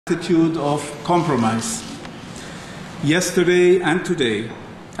attitude of compromise. Yesterday and today,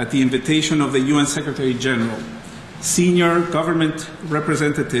 at the invitation of the UN Secretary General, senior government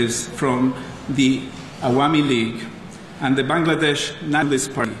representatives from the Awami League and the Bangladesh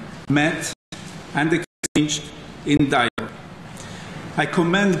Nationalist Party met and exchanged in dialogue. I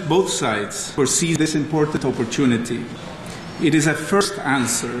commend both sides for seizing this important opportunity. It is a first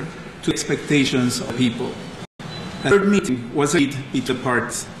answer to expectations of people. A third meeting was agreed between the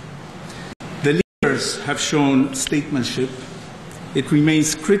parties. The leaders have shown statesmanship. It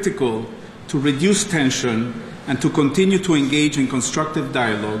remains critical to reduce tension and to continue to engage in constructive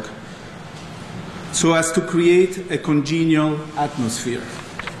dialogue so as to create a congenial atmosphere.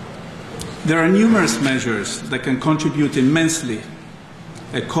 There are numerous measures that can contribute immensely: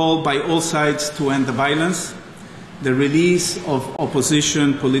 a call by all sides to end the violence, the release of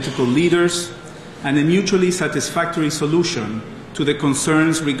opposition political leaders, and a mutually satisfactory solution to the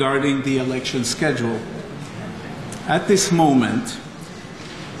concerns regarding the election schedule. At this moment,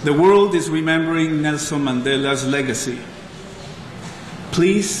 the world is remembering Nelson Mandela's legacy.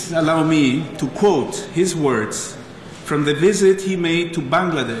 Please allow me to quote his words from the visit he made to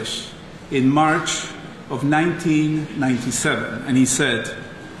Bangladesh in March of 1997, and he said,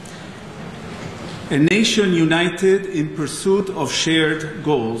 "A nation united in pursuit of shared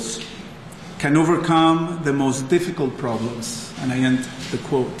goals can overcome the most difficult problems." And I end the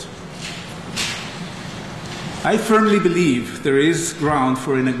quote. I firmly believe there is ground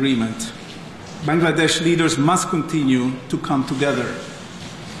for an agreement. Bangladesh leaders must continue to come together.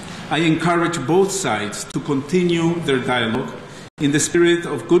 I encourage both sides to continue their dialogue in the spirit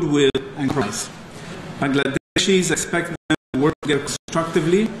of goodwill and compromise. Bangladeshis expect them to work together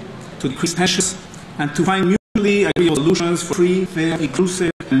constructively to decrease tensions and to find mutually agreeable solutions for free, fair,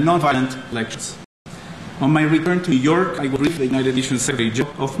 inclusive, and non-violent elections. On my return to New York, I will brief the United Nations Secretary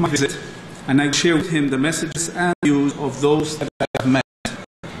General of my visit, and I will share with him the messages and views of those that I have met.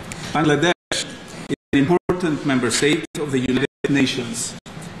 Bangladesh is an important member state of the United Nations.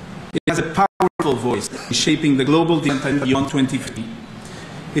 It has a powerful voice in shaping the global development beyond 2050.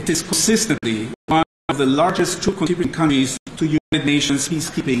 It is consistently one of the largest true contributing countries to United Nations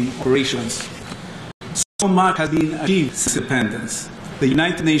peacekeeping operations. So much has been achieved since independence. The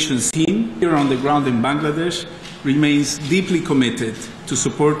United Nations team here on the ground in Bangladesh remains deeply committed to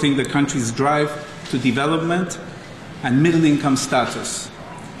supporting the country's drive to development and middle-income status.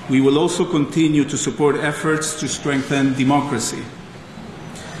 We will also continue to support efforts to strengthen democracy.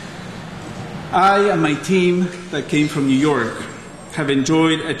 I and my team that came from New York have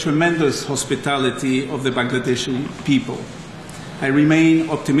enjoyed a tremendous hospitality of the Bangladeshi people. I remain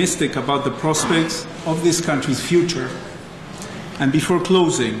optimistic about the prospects of this country's future. And before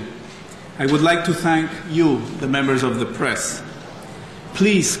closing, I would like to thank you, the members of the press.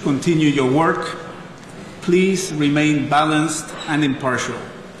 Please continue your work. Please remain balanced and impartial.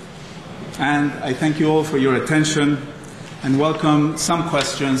 And I thank you all for your attention and welcome some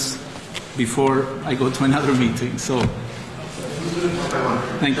questions before I go to another meeting. So,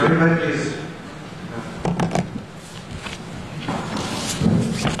 thank you. My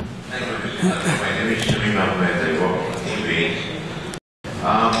name is Shamim Ahmed. I work in Wales.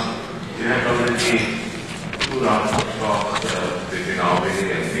 You have already 2 rounds of talks between Awami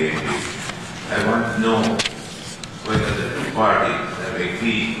and BNP. I want to know whether the two parties have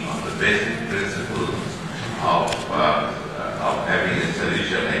agreed on the basic principle of having a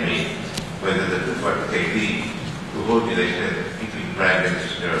solution. I mean, whether the two parties agree to hold elections between Prime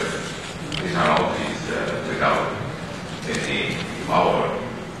Minister in our office without any power,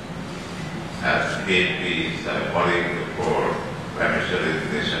 as BNP is calling for Prime Minister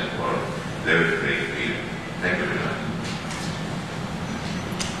resignation for level playing field. Thank you very much.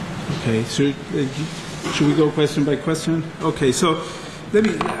 Okay, should we go question by question? Okay, so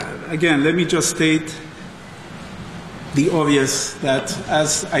let me just state the obvious that,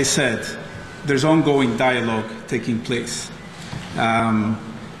 as I said, there's ongoing dialogue taking place.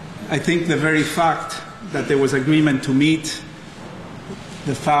 I think the very fact that there was agreement to meet,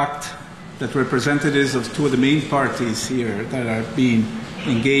 the fact that representatives of 2 of the main parties here that are being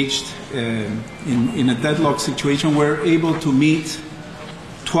engaged in a deadlock situation were able to meet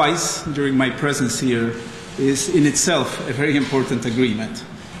twice during my presence here is in itself a very important agreement.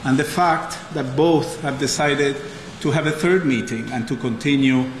 And the fact that both have decided to have a third meeting and to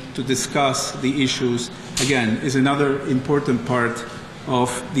continue to discuss the issues, again, is another important part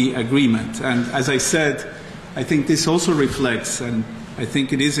of the agreement. And as I said, I think this also reflects, and I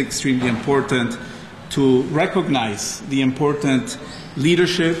think it is extremely important to recognize the important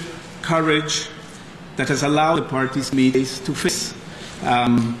leadership, courage that has allowed the parties to meet to face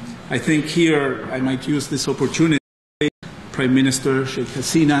I think here I might use this opportunity, Prime Minister Sheikh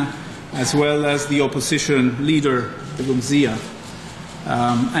Hasina, as well as the opposition leader, Zia,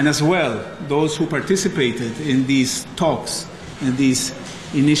 and as well those who participated in these talks, in these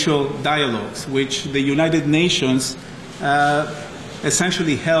initial dialogues, which the United Nations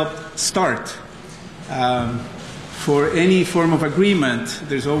essentially helped start. For any form of agreement,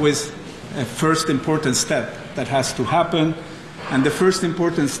 there's always a first important step that has to happen, and the first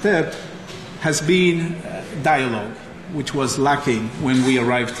important step has been dialogue, which was lacking when we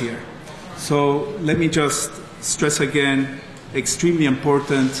arrived here. So let me just stress again, extremely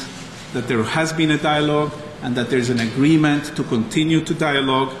important that there has been a dialogue and that there's an agreement to continue to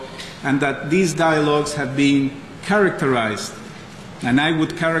dialogue, and that these dialogues have been characterized, and I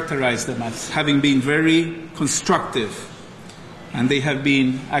would characterize them as having been very constructive, and they have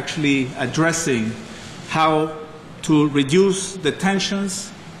been actually addressing how to reduce the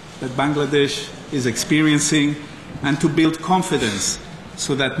tensions that Bangladesh is experiencing and to build confidence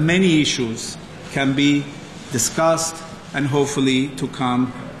so that many issues can be discussed and hopefully to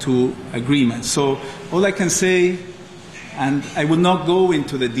come to agreement. So all I can say, and I will not go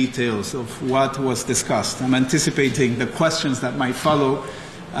into the details of what was discussed. I'm anticipating the questions that might follow.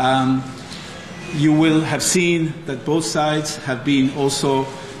 You will have seen that both sides have been also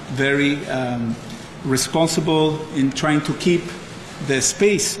very responsible in trying to keep the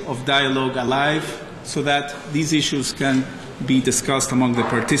space of dialogue alive so that these issues can be discussed among the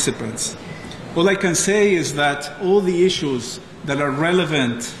participants. All I can say is that all the issues that are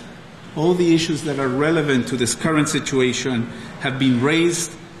relevant to this current situation have been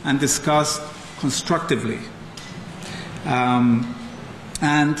raised and discussed constructively. And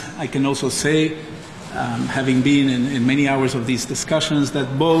I can also say, having been in many hours of these discussions,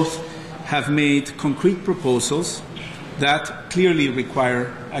 that both have made concrete proposals that clearly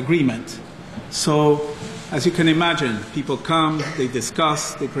require agreement. So, as you can imagine, people come, they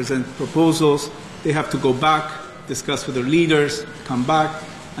discuss, they present proposals, they have to go back, discuss with their leaders, come back,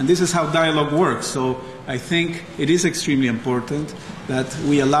 and this is how dialogue works. So I think it is extremely important that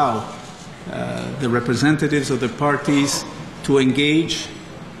we allow the representatives of the parties to engage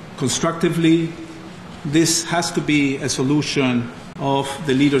constructively. This has to be a solution of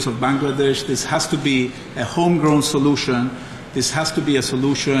the leaders of Bangladesh. This has to be a homegrown solution. This has to be a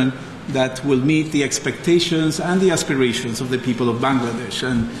solution that will meet the expectations and the aspirations of the people of Bangladesh.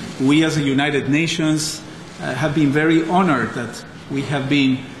 And we as a United Nations have been very honored that we have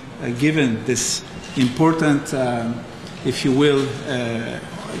been given this important, if you will,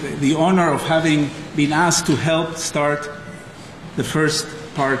 the honor of having been asked to help start the first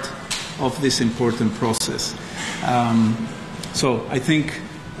part of this important process. So I think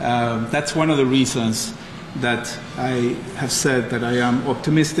that's one of the reasons that I have said that I am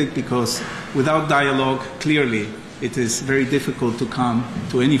optimistic, because without dialogue, clearly, it is very difficult to come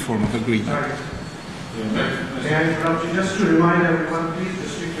to any form of agreement. May I interrupt you? Just to remind everyone, please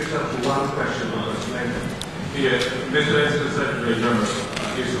restrict yourself to one question. Yes, Mr. Assistant Secretary General,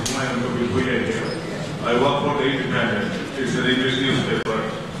 it's Humayun Kabir here. I work for the Independent. It's an English newspaper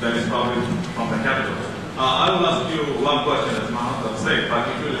that is published from the capital. I will ask you one question, as Mahatma said, but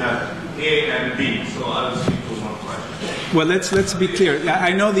it will have A and B, so I will speak to one question. Well, let's be clear.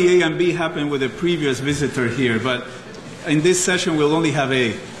 I know the A and B happened with a previous visitor here, but in this session we'll only have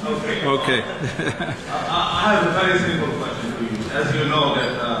A. Okay. Okay. I have a very simple question to you. As you know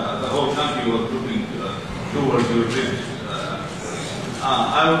that the whole country was looking towards your visit.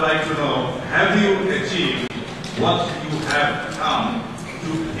 I would like to know, have you achieved what you have come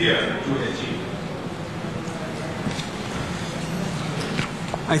to here to achieve?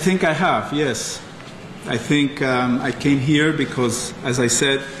 I think I have, yes. I think I came here because, as I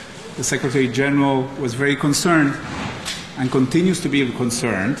said, the Secretary General was very concerned and continues to be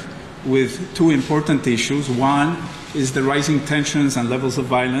concerned with two important issues. One is the rising tensions and levels of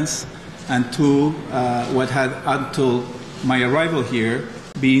violence, and two, what had until my arrival here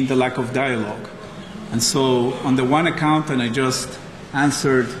been the lack of dialogue. And so on the one account, and I just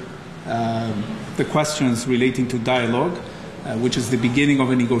answered the questions relating to dialogue, which is the beginning of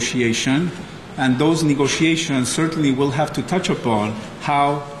a negotiation, and those negotiations certainly will have to touch upon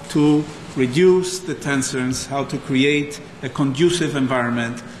how to reduce the tensions, how to create a conducive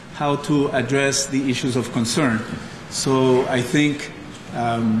environment, how to address the issues of concern. So I think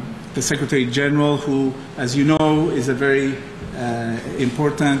the Secretary General, who, as you know, is a very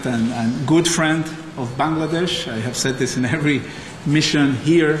important and good friend of Bangladesh, I have said this in every mission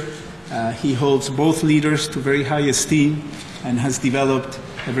here, he holds both leaders to very high esteem and has developed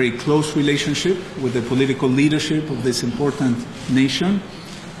a very close relationship with the political leadership of this important nation.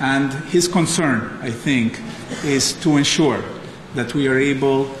 And his concern, I think, is to ensure that we are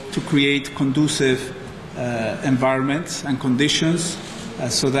able to create conducive environments and conditions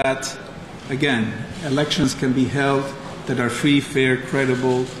so that, again, elections can be held that are free, fair,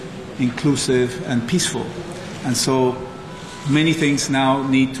 credible, inclusive, and peaceful. And so many things now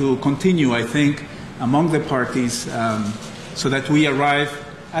need to continue, I think, among the parties so that we arrive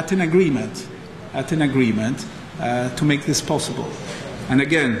at an agreement to make this possible. And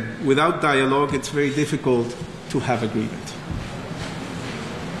again, without dialogue, it's very difficult to have agreement.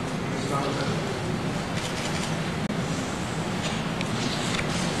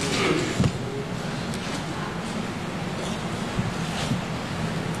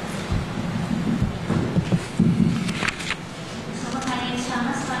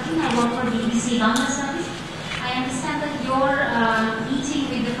 I understand that your meeting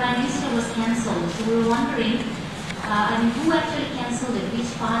with the Prime Minister was cancelled. So we were wondering, who actually cancelled it,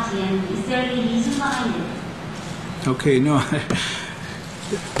 which party, and is there any reason behind it? Okay, no,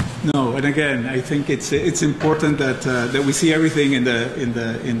 no. And again, I think it's important that that we see everything in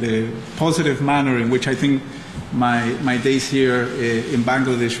the positive manner in which I think my days here in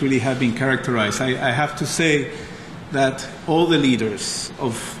Bangladesh really have been characterized. I have to say that all the leaders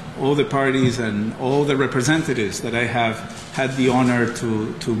of all the parties and all the representatives that I have had the honor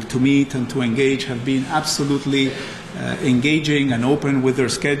to meet and to engage have been absolutely engaging and open with their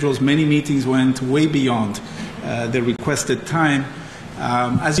schedules. Many meetings went way beyond the requested time.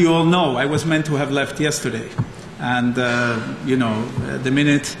 As you all know, I was meant to have left yesterday. And, the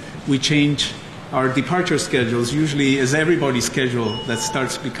minute we change our departure schedules, usually is everybody's schedule that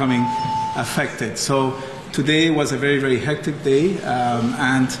starts becoming affected. So today was a very, very hectic day,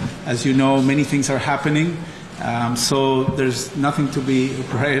 and as you know, many things are happening, so there's nothing to be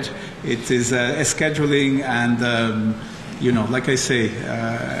afraid. It is a scheduling, and, like I say,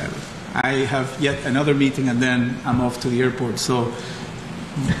 I have yet another meeting, and then I'm off to the airport. So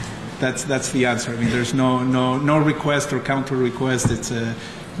that's the answer. I mean, there's no request or counter request. It's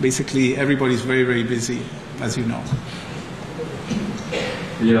basically everybody's very, very busy, as you know.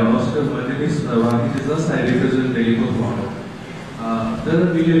 Yeah, Oscar, my name is Wahid Izzas. I represent Telecom Model. There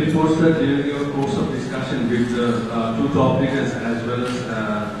are media reports that during your course of discussion with two top leaders as well as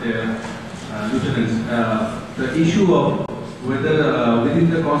their lieutenants, the issue of whether within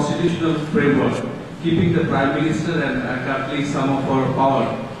the constitutional framework, keeping the Prime Minister and curtailing some of our power,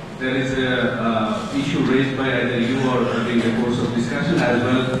 there is a issue raised by either you or during the course of discussion, as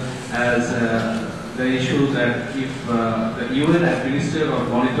well as the issue that if the UN administer or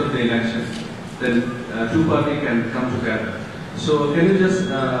monitor the elections, then two parties can come together. So can you just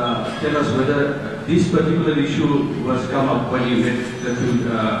tell us whether this particular issue was come up when you met the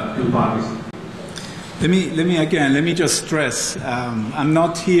two parties? Let me just stress, I'm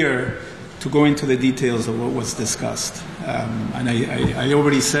not here to go into the details of what was discussed. And I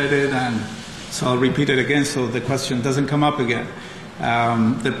already said it, and so I'll repeat it again so the question doesn't come up again.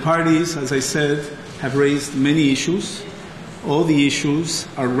 The parties, as I said, have raised many issues. All the issues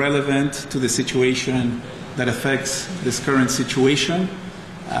are relevant to the situation that affects this current situation.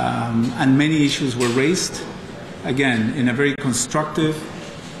 And many issues were raised, again, in a very constructive,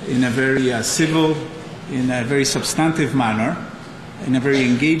 in a very civil, in a very substantive manner, in a very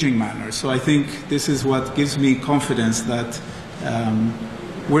engaging manner. So I think this is what gives me confidence that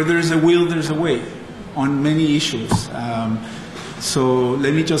where there's a will, there's a way on many issues. So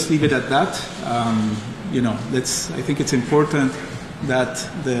let me just leave it at that. I think it's important that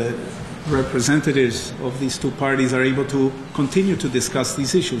the representatives of these two parties are able to continue to discuss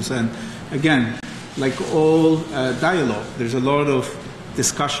these issues. And again, like all dialogue, there's a lot of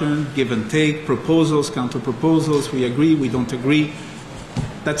discussion, give and take, proposals, counter-proposals, we agree, we don't agree.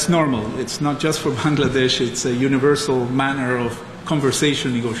 That's normal. It's not just for Bangladesh, it's a universal manner of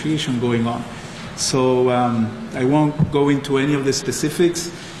conversation, negotiation going on. So I won't go into any of the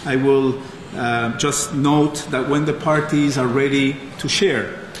specifics. I will just note that when the parties are ready to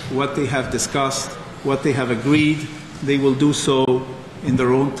share what they have discussed, what they have agreed, they will do so in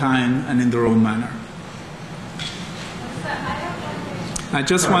their own time and in their own manner.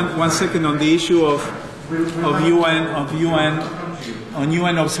 Just one second on the issue of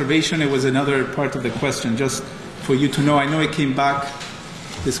UN observation. It was another part of the question, just for you to know. I know it came back.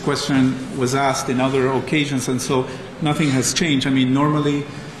 This question was asked in other occasions, and so nothing has changed. I mean, normally,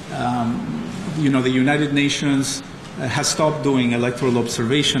 the United Nations has stopped doing electoral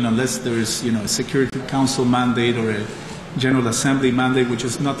observation unless there is, a Security Council mandate or a General Assembly mandate, which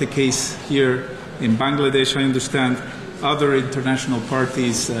is not the case here in Bangladesh. I understand other international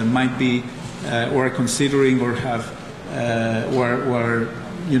parties might be or are considering or have or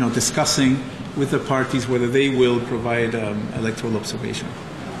discussing with the parties whether they will provide electoral observation.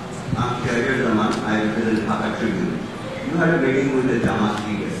 I represent Dhaka Tribune. You had a meeting with the Jamaat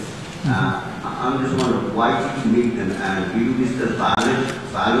leaders. I'm just wondering, why did you meet them, and do you discuss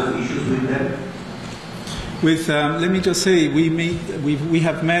violence issues with them? Let me just say, we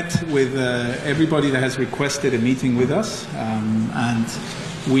have met with everybody that has requested a meeting with us, and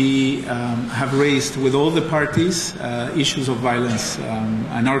we have raised with all the parties issues of violence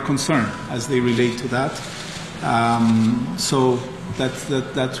and our concern as they relate to that. So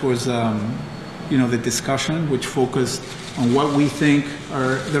that was the discussion, which focused on what we think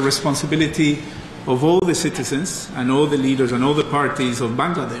are the responsibility of all the citizens and all the leaders and all the parties of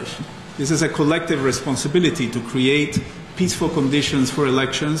Bangladesh. This is a collective responsibility to create peaceful conditions for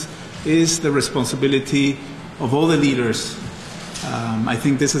elections, is the responsibility of all the leaders. I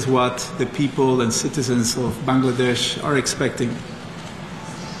think this is what the people and citizens of Bangladesh are expecting.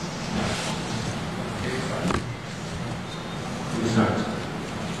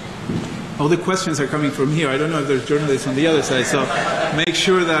 All the questions are coming from here. I don't know if there's journalists on the other side, so make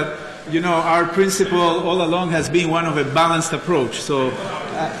sure that, our principle all along has been one of a balanced approach. So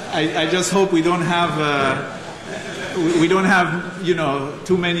I just hope we don't have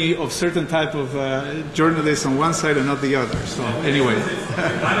too many of certain type of journalists on one side and not the other. So anyway.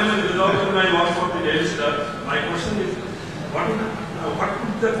 My name is Rizal, I work for the Daily Star. My question is, what would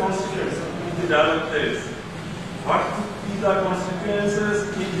the consequences if the dialogue fails? What would be the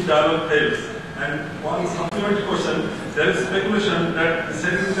consequences if the dialogue fails? And one supplementary question, there is speculation that the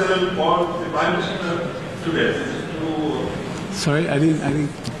Secretary General called the Prime Minister today. Sorry, I didn't.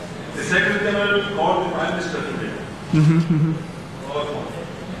 The Secretary General called the Prime Minister today.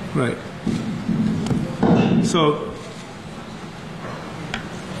 Right. So,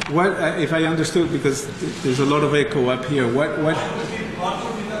 what if I understood? Because there's a lot of echo up here. What would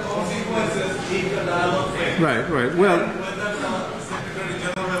be the consequences if the dialogue fails? Right. Well. Whether the Secretary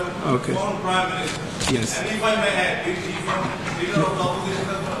General Okay. Prime Minister. Yes. And if I may add, if leader of the opposition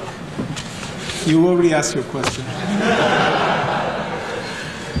as well. You already asked your question.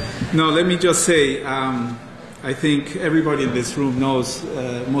 No, let me just say, I think everybody in this room knows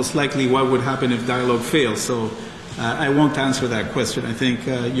most likely what would happen if dialogue fails. So I won't answer that question. I think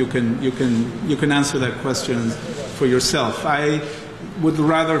you can answer that question for yourself. I would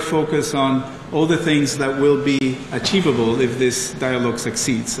rather focus on all the things that will be achievable if this dialogue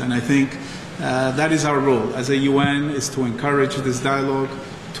succeeds. And I think that is our role as a UN, is to encourage this dialogue,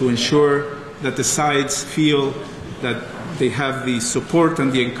 to ensure that the sides feel that they have the support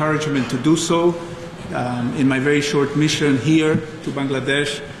and the encouragement to do so. In my very short mission here to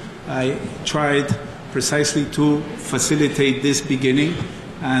Bangladesh, I tried precisely to facilitate this beginning,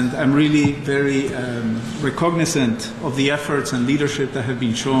 and I'm really very recognizant of the efforts and leadership that have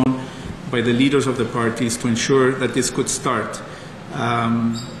been shown by the leaders of the parties to ensure that this could start.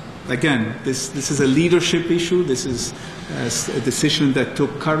 Again, this is a leadership issue. This is a decision that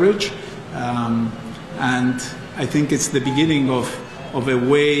took courage, and I think it's the beginning of a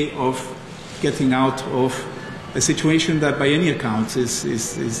way of getting out of a situation that by any account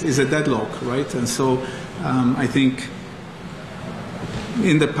is a deadlock, right? And so I think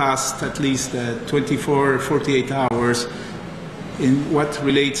in the past at least 24, 48 hours, in what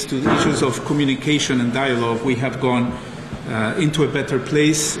relates to the issues of communication and dialogue, we have gone into a better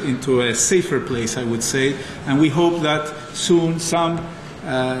place, into a safer place, I would say. And we hope that soon some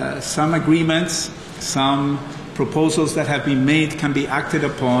agreements, some proposals that have been made can be acted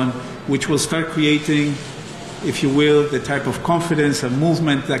upon, which will start creating, if you will, the type of confidence and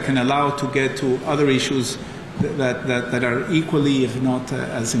movement that can allow to get to other issues that are equally, if not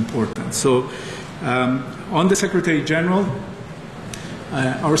as important. So on the Secretary General,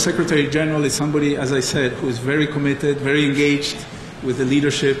 our Secretary General is somebody, as I said, who is very committed, very engaged with the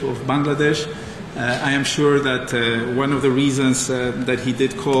leadership of Bangladesh. I am sure that one of the reasons that he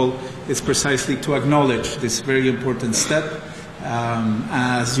did call is precisely to acknowledge this very important step.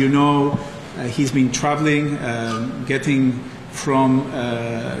 As you know, he's been traveling, getting from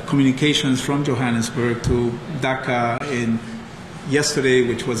communications from Johannesburg to Dhaka yesterday,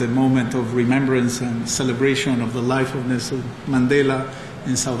 which was a moment of remembrance and celebration of the life of Nelson Mandela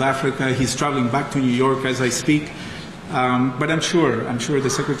in South Africa. He's traveling back to New York as I speak. But I'm sure the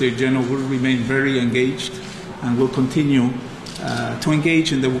Secretary General will remain very engaged and will continue to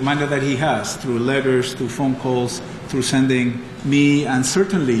engage in the manner that he has, through letters, through phone calls, through sending me, and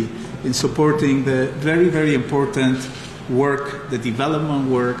certainly in supporting the very, very important work, the development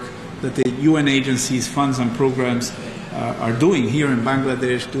work that the UN agencies, funds and programs are doing here in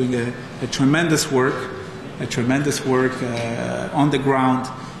Bangladesh, doing a tremendous work on the ground.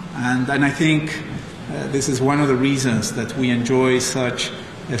 And I think this is one of the reasons that we enjoy such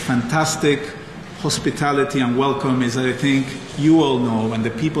a fantastic hospitality and welcome, is that I think you all know, and the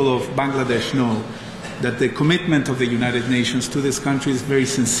people of Bangladesh know, that the commitment of the United Nations to this country is very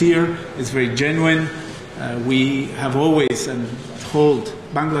sincere, it's very genuine. We have always and hold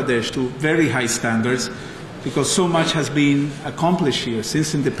Bangladesh to very high standards, because so much has been accomplished here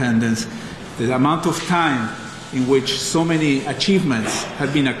since independence. The amount of time in which so many achievements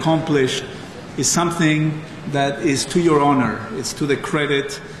have been accomplished is something that is to your honor, it's to the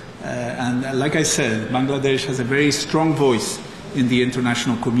credit. And like I said, Bangladesh has a very strong voice in the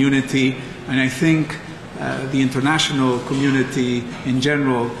international community, and I think the international community in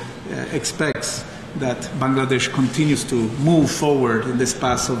general expects that Bangladesh continues to move forward in this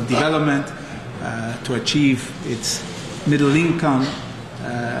path of development, to achieve its middle income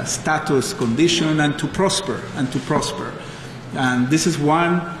status condition, and to prosper. And this is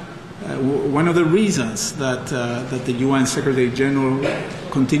one of the reasons that the UN Secretary General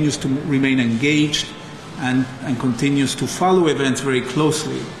continues to remain engaged and continues to follow events very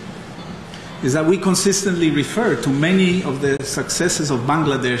closely, is that we consistently refer to many of the successes of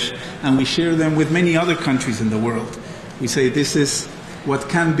Bangladesh, and we share them with many other countries in the world. We say this is what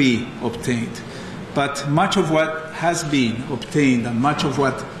can be obtained. But much of what has been obtained and much of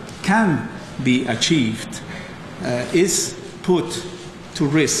what can be achieved is put to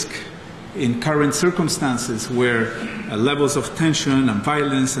risk in current circumstances, where levels of tension and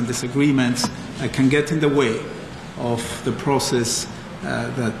violence and disagreements can get in the way of the process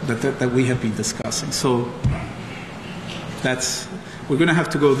that we have been discussing. So we're going to have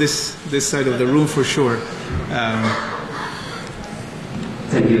to go this side of the room for sure.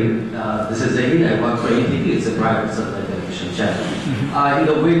 Thank you. This is Zahid. I work for ATP. It's a private satellite television channel. In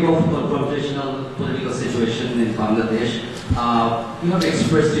the wake of confrontational political situation in Bangladesh, you have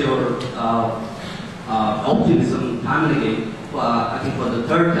expressed your optimism time and again, I think for the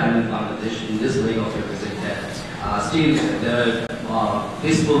third time in Bangladesh, in this leg of your visit, that still the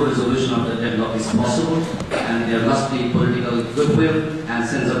peaceful resolution of the deadlock is possible, and there must be political goodwill and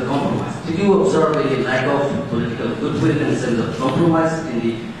sense of compromise. Did you observe a lack of political goodwill and sense of compromise in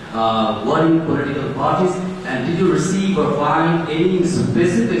the warring political parties? And did you receive or find any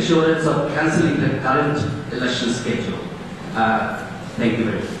specific assurance of cancelling the current election schedule? Thank you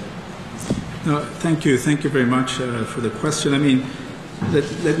very much. No, thank you very much for the question. I mean,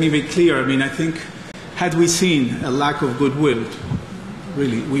 let me be clear. I mean, I think had we seen a lack of goodwill,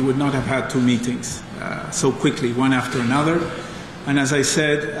 really, we would not have had two meetings so quickly, one after another. And as I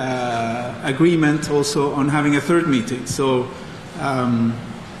said, agreement also on having a third meeting. So,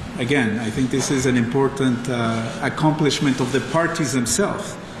 again, I think this is an important accomplishment of the parties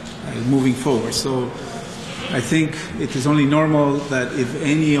themselves moving forward. So I think it is only normal that if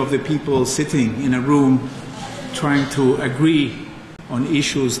any of the people sitting in a room trying to agree on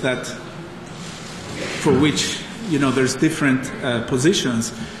issues that for which there's different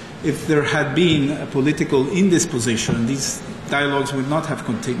positions, if there had been a political indisposition, these dialogues would not have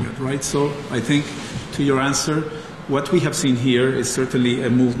continued, right? So I think, to your answer, what we have seen here is certainly a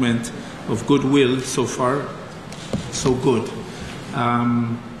movement of goodwill. So far, so good.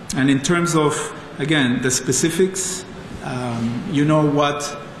 And in terms of, again, the specifics, you know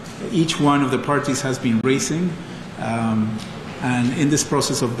what each one of the parties has been raising. And in this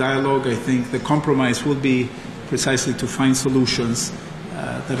process of dialogue, I think the compromise will be precisely to find solutions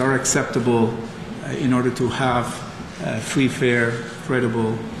that are acceptable in order to have free, fair,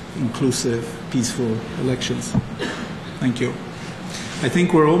 credible, inclusive, peaceful elections. Thank you. I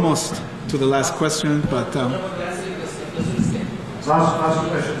think we're almost to the last question, but... Last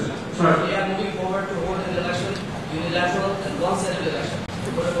question. Sorry. They are moving forward to hold an election, unilateral and one-sided election.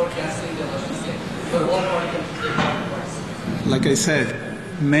 What about cancelling the election schedule? But one party can take part twice. Like I said,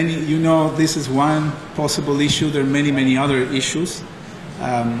 this is one possible issue. There are many other issues.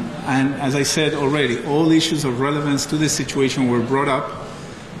 And as I said already, all issues of relevance to this situation were brought up,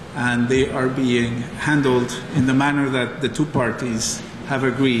 and they are being handled in the manner that the two parties have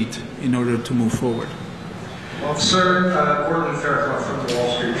agreed in order to move forward. Well, sir, Gordon Fairclough from the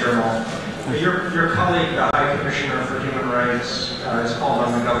Wall Street Journal. Your colleague, the High Commissioner for Human Rights, has called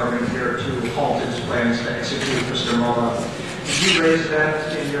on the government here to halt its plans to execute Mr. Mullah. Did you raise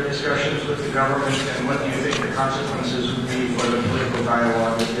that in your discussions with the government, and what do you think the consequences would be for the political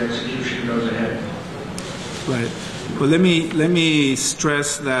dialogue if the execution goes ahead? Right. Well, let me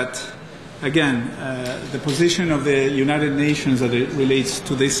stress that, again, the position of the United Nations as it relates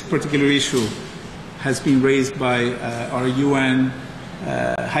to this particular issue has been raised by our UN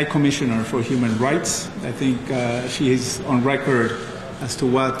High Commissioner for Human Rights. I think she is on record as to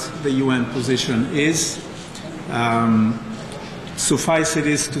what the UN position is. Suffice it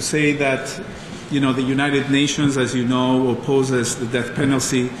is to say that, the United Nations, as you know, opposes the death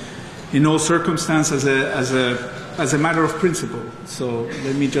penalty in all circumstances as a matter of principle. So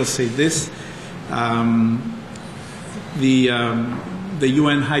let me just say this. The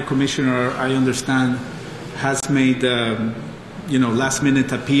UN High Commissioner, I understand, has made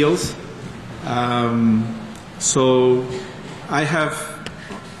last-minute appeals. So I have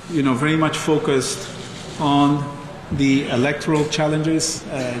very much focused on the electoral challenges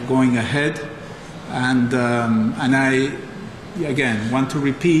going ahead, and I again want to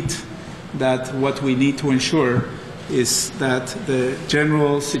repeat that what we need to ensure is that the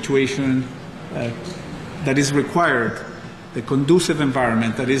general situation that is required, the conducive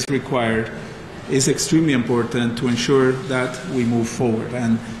environment that is required, is extremely important to ensure that we move forward,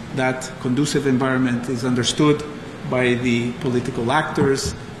 and that conducive environment is understood by the political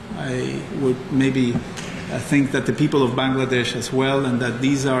actors. I would maybe think that the people of Bangladesh as well, and that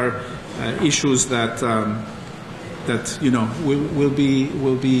these are issues that will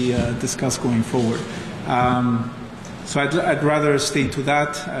be discussed going forward. So I'd rather stay to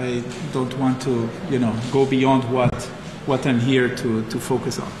that. I don't want to go beyond what I'm here to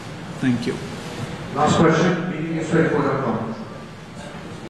focus on. Thank you. Last question. Meeting is ready for the